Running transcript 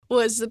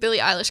was the Billie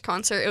Eilish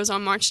concert. It was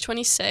on March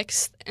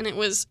 26th, and it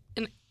was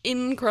an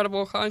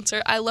incredible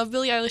concert. I love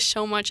Billie Eilish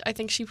so much. I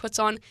think she puts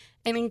on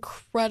an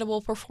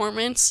incredible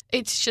performance.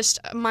 It's just,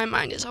 my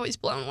mind is always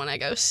blown when I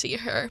go see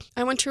her.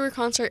 I went to her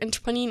concert in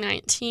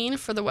 2019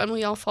 for the When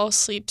We All Fall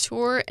Asleep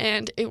tour,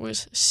 and it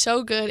was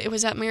so good. It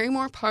was at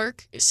Marymore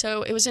Park,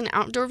 so it was an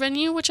outdoor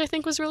venue, which I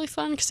think was really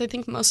fun, because I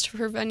think most of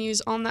her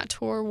venues on that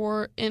tour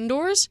were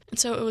indoors, and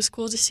so it was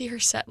cool to see her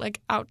set,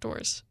 like,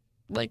 outdoors.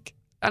 Like,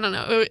 I don't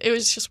know, it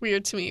was just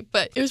weird to me,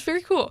 but it was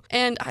very cool.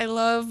 And I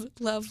love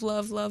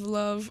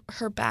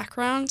her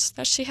backgrounds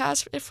that she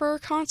has for her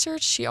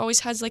concerts. She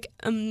always has, like,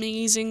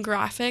 amazing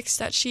graphics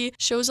that she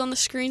shows on the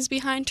screens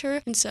behind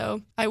her. And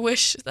so I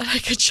wish that I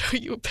could show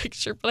you a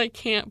picture, but I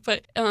can't.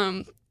 But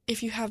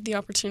if you have the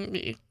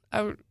opportunity,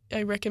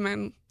 I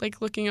recommend,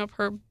 like, looking up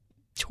her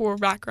tour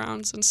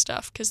backgrounds and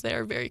stuff, because they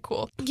are very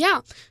cool. Yeah,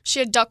 she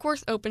had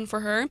Duckworth open for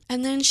her,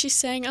 and then she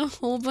sang a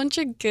whole bunch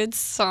of good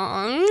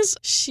songs.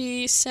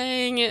 She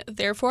sang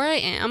Therefore I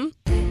Am.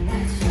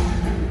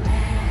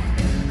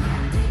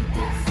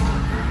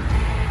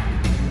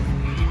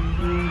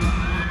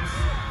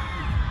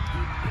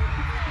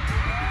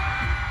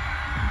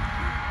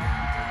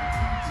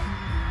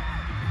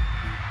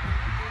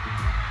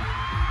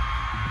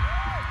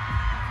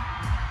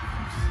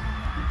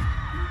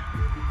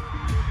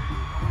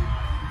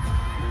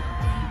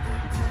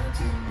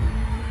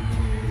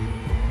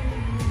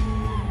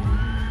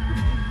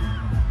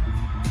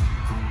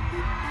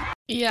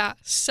 Yeah,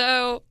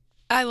 so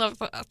I love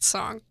that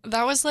song.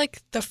 That was,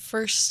 like, the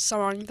first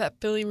song that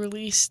Billie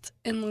released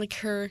in, like,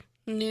 her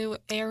new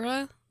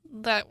era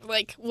that,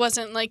 like,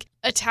 wasn't, like,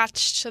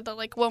 attached to the,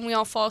 like, When We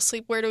All Fall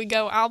Asleep, Where Do We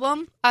Go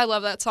album. I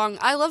love that song.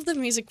 I love the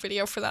music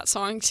video for that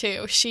song,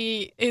 too.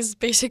 She is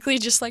basically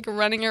just, like,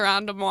 running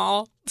around a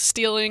mall,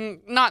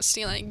 not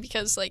stealing,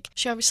 because, like,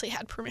 she obviously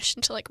had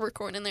permission to, like,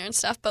 record in there and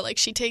stuff, but, like,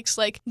 she takes,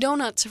 like,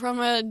 donuts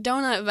from a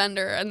donut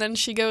vendor, and then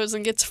she goes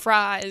and gets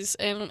fries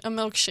and a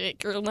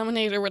milkshake or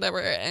lemonade or whatever,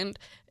 and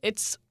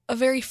it's a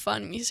very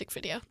fun music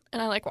video,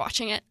 and I like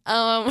watching it.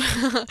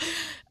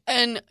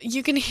 And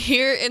you can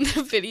hear in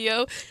the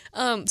video,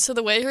 so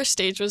the way her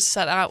stage was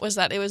set out was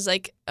that it was,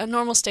 like, a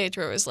normal stage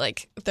where it was,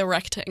 like, the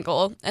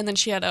rectangle, and then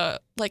she had a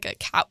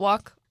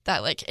catwalk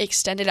that, like,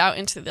 extended out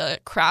into the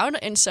crowd,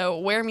 and so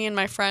where me and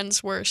my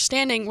friends were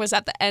standing was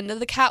at the end of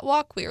the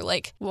catwalk. We were,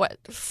 like,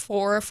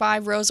 4 or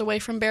 5 rows away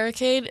from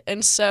barricade,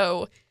 and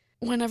so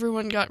when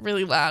everyone got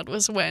really loud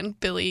was when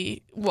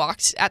Billie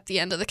walked at the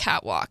end of the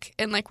catwalk,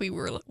 and, like, we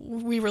were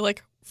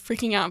like,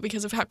 freaking out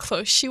because of how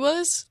close she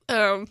was.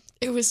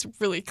 It was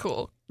really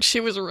cool.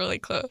 She was really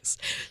close.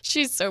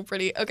 She's so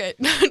pretty. Okay,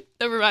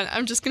 never mind.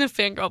 I'm just gonna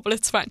fangirl, but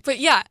it's fine. But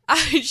yeah,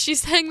 she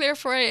sang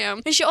Therefore I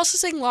Am. And she also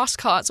sang Lost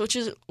Cause,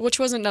 which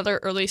was another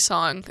early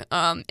song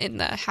in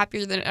the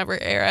Happier Than Ever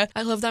era.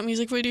 I love that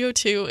music video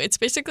too. It's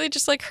basically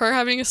just, like, her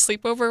having a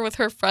sleepover with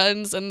her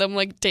friends and them,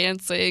 like,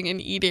 dancing and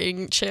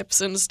eating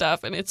chips and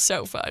stuff, and it's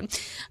so fun.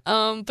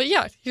 But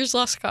yeah, here's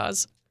Lost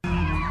Cause.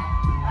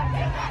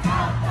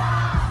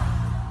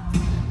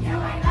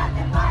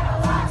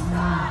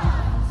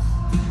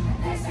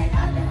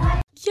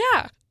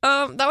 Yeah,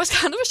 that was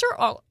kind of a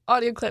short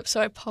audio clip,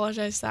 so I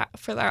apologize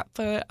for that,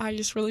 but I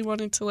just really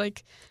wanted to,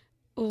 like,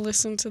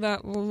 listen to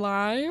that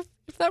live,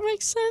 if that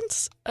makes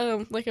sense.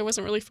 Like, I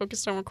wasn't really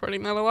focused on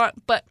recording that a lot,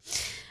 but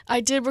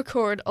I did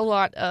record a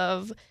lot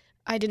of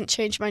I Didn't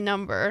Change My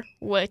Number,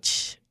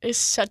 which is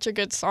such a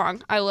good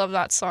song. I love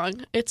that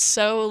song. It's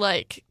so,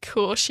 like,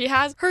 cool.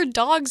 Her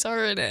dogs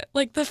are in it.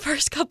 Like, the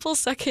first couple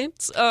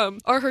seconds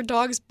are her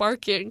dogs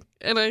barking,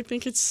 and I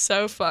think it's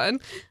so fun.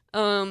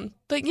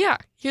 But yeah,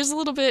 here's a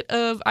little bit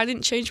of I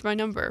Didn't Change My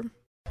Number.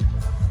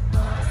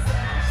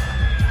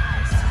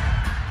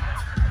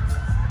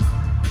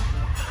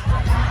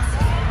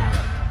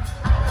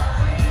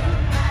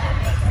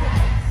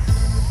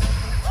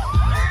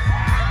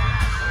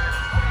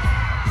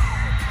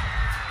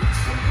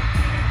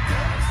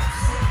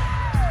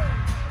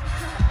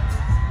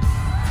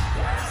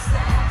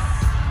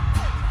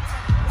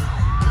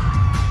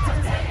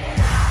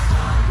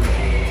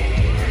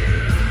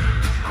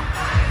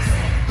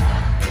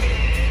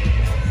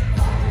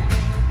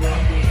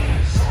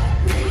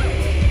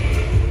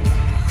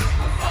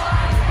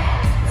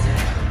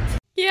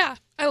 Yeah,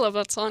 I love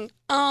that song.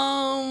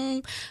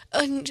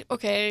 And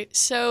okay,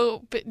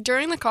 so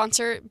during the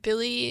concert,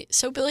 Billie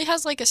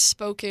has, like, a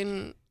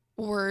spoken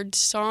word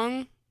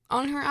song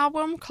on her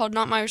album called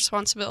Not My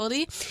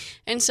Responsibility.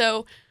 And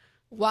so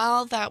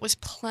while that was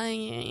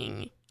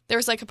playing, there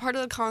was, like, a part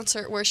of the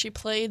concert where she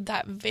played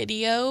that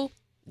video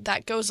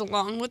that goes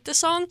along with the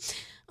song.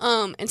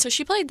 And so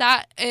she played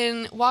that,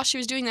 and while she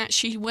was doing that,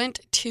 she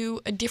went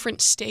to a different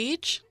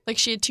stage. Like,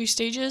 she had 2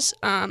 stages.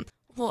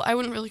 Well, I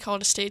wouldn't really call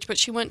it a stage, but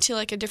she went to,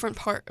 like, a different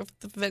part of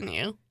the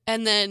venue.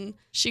 and then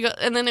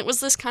it was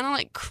this kind of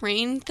like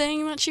crane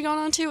thing that she got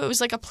onto. It was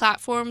like a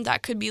platform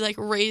that could be like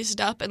raised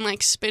up and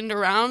like spinned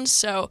around.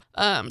 So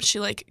she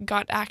like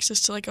got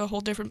access to like a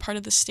whole different part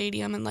of the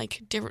stadium and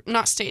like different,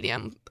 not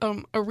stadium,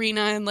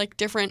 arena, and like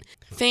different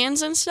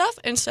fans and stuff.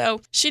 And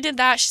so she did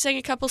that. She sang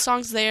a couple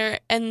songs there,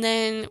 and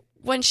then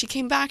when she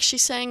came back, she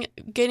sang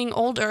Getting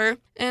Older,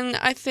 and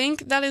I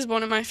think that is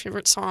one of my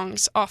favorite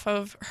songs off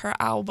of her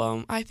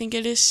album. I think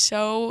it is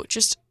so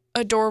just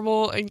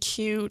adorable and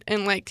cute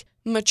and like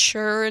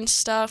mature and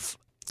stuff.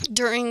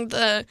 During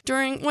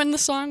when the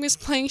song was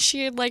playing,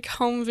 she had like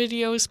home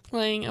videos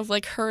playing of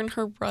like her and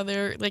her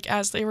brother like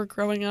as they were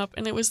growing up,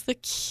 and it was the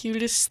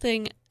cutest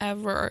thing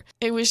ever.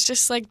 It was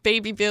just like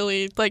baby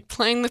Billie like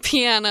playing the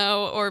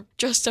piano or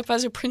dressed up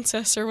as a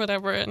princess or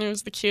whatever, and it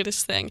was the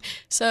cutest thing.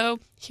 So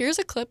here's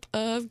a clip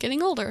of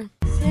Getting Older.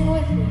 Sing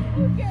with me.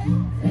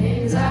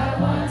 Things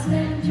I once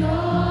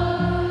enjoyed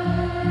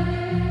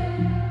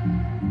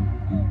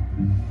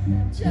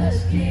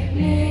just keep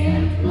me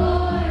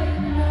employed.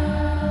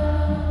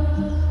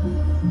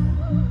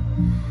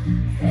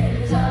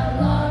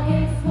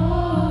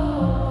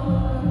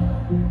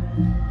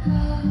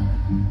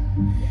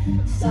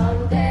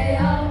 Someday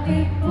I'll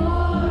be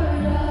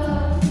bored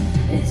of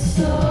it's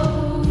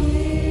so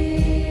weird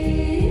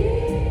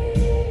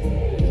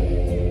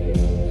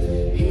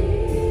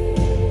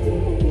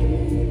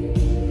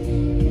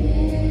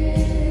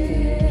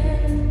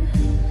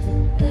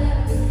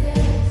that we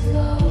get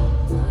so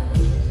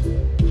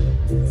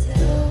much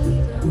till we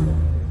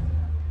don't.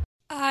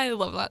 I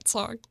love that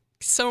song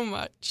so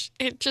much.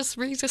 It just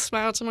brings a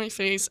smile to my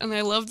face, and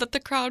I love that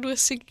the crowd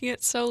was singing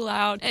it so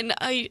loud, and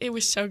it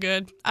was so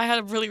good. I had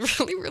a really,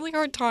 really, really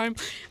hard time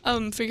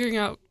figuring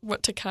out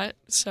what to cut,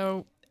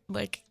 so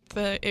like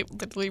it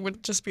literally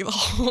would just be the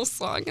whole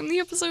song in the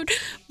episode,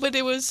 but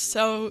it was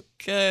so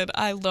good.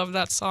 I love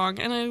that song,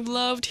 and I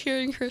loved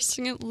hearing her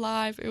sing it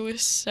live. It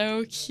was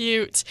so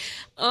cute.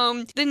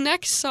 The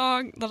next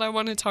song that I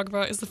want to talk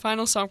about is the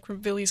final song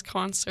from Billie's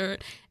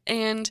concert,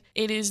 and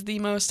it is the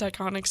most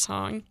iconic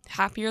song,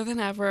 Happier Than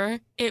Ever.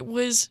 It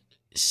was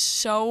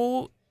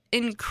so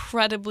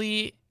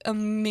incredibly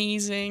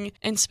amazing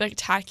and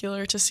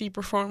spectacular to see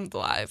performed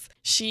live.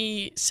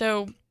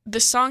 The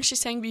song she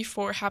sang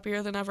before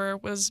Happier Than Ever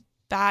was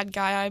Bad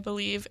Guy, I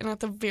believe, and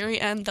at the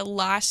very end, the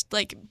last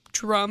like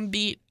drum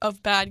beat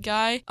of Bad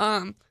Guy,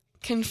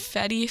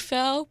 confetti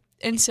fell,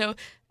 and so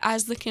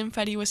as the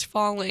confetti was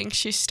falling,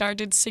 she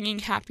started singing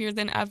Happier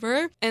Than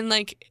Ever, and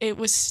like it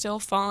was still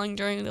falling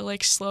during the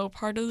like slow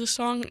part of the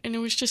song, and it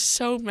was just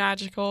so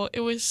magical.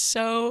 It was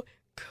so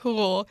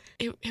cool.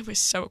 It was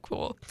so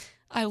cool.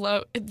 I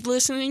love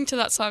listening to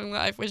that song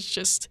live was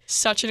just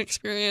such an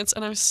experience,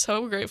 and I'm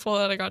so grateful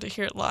that I got to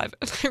hear it live,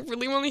 and I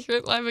really want to hear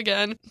it live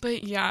again.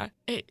 But yeah,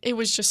 it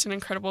was just an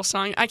incredible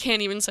song. I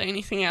can't even say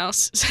anything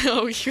else.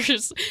 So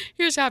here's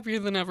Happier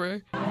Than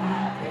Ever.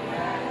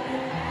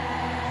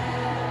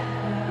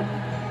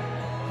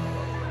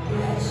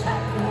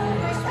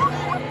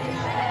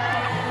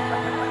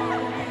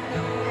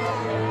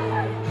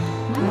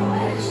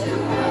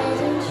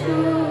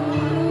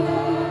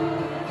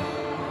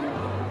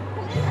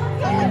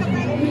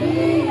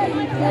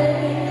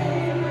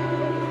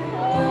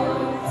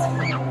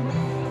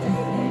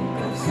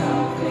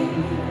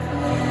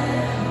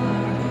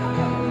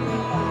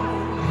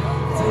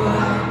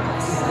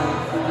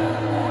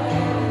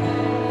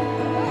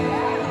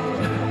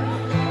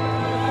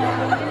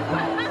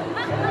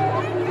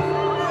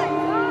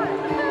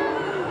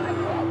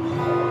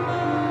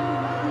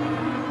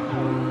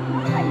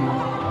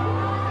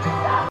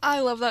 I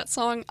love that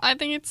song. I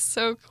think it's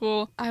so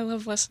cool. I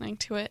love listening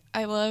to it.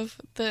 I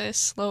love the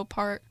slow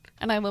part,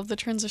 and I love the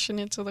transition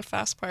into the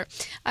fast part.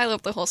 I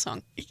love the whole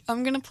song.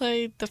 I'm going to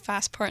play the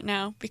fast part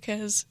now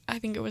because I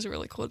think it was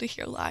really cool to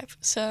hear live.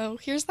 So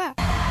here's that.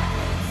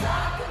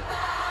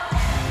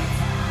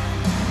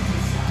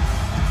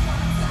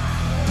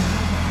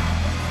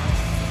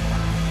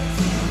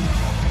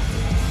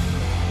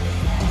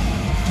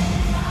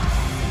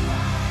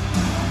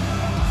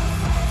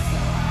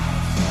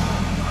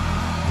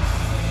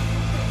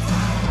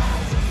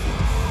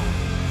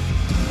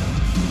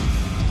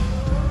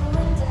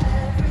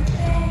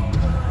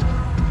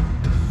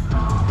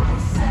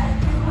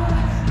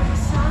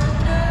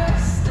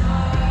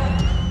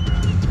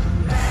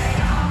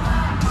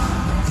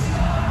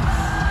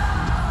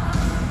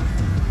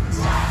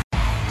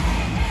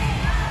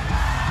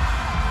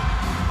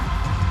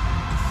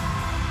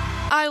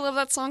 I love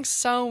that song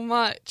so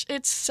much.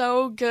 It's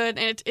so good,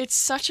 and it's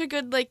such a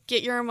good, like,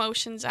 get your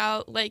emotions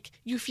out. Like,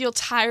 you feel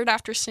tired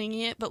after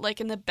singing it, but, like,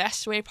 in the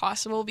best way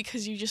possible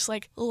because you just,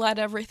 like, let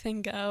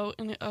everything go,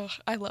 and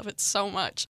I love it so much.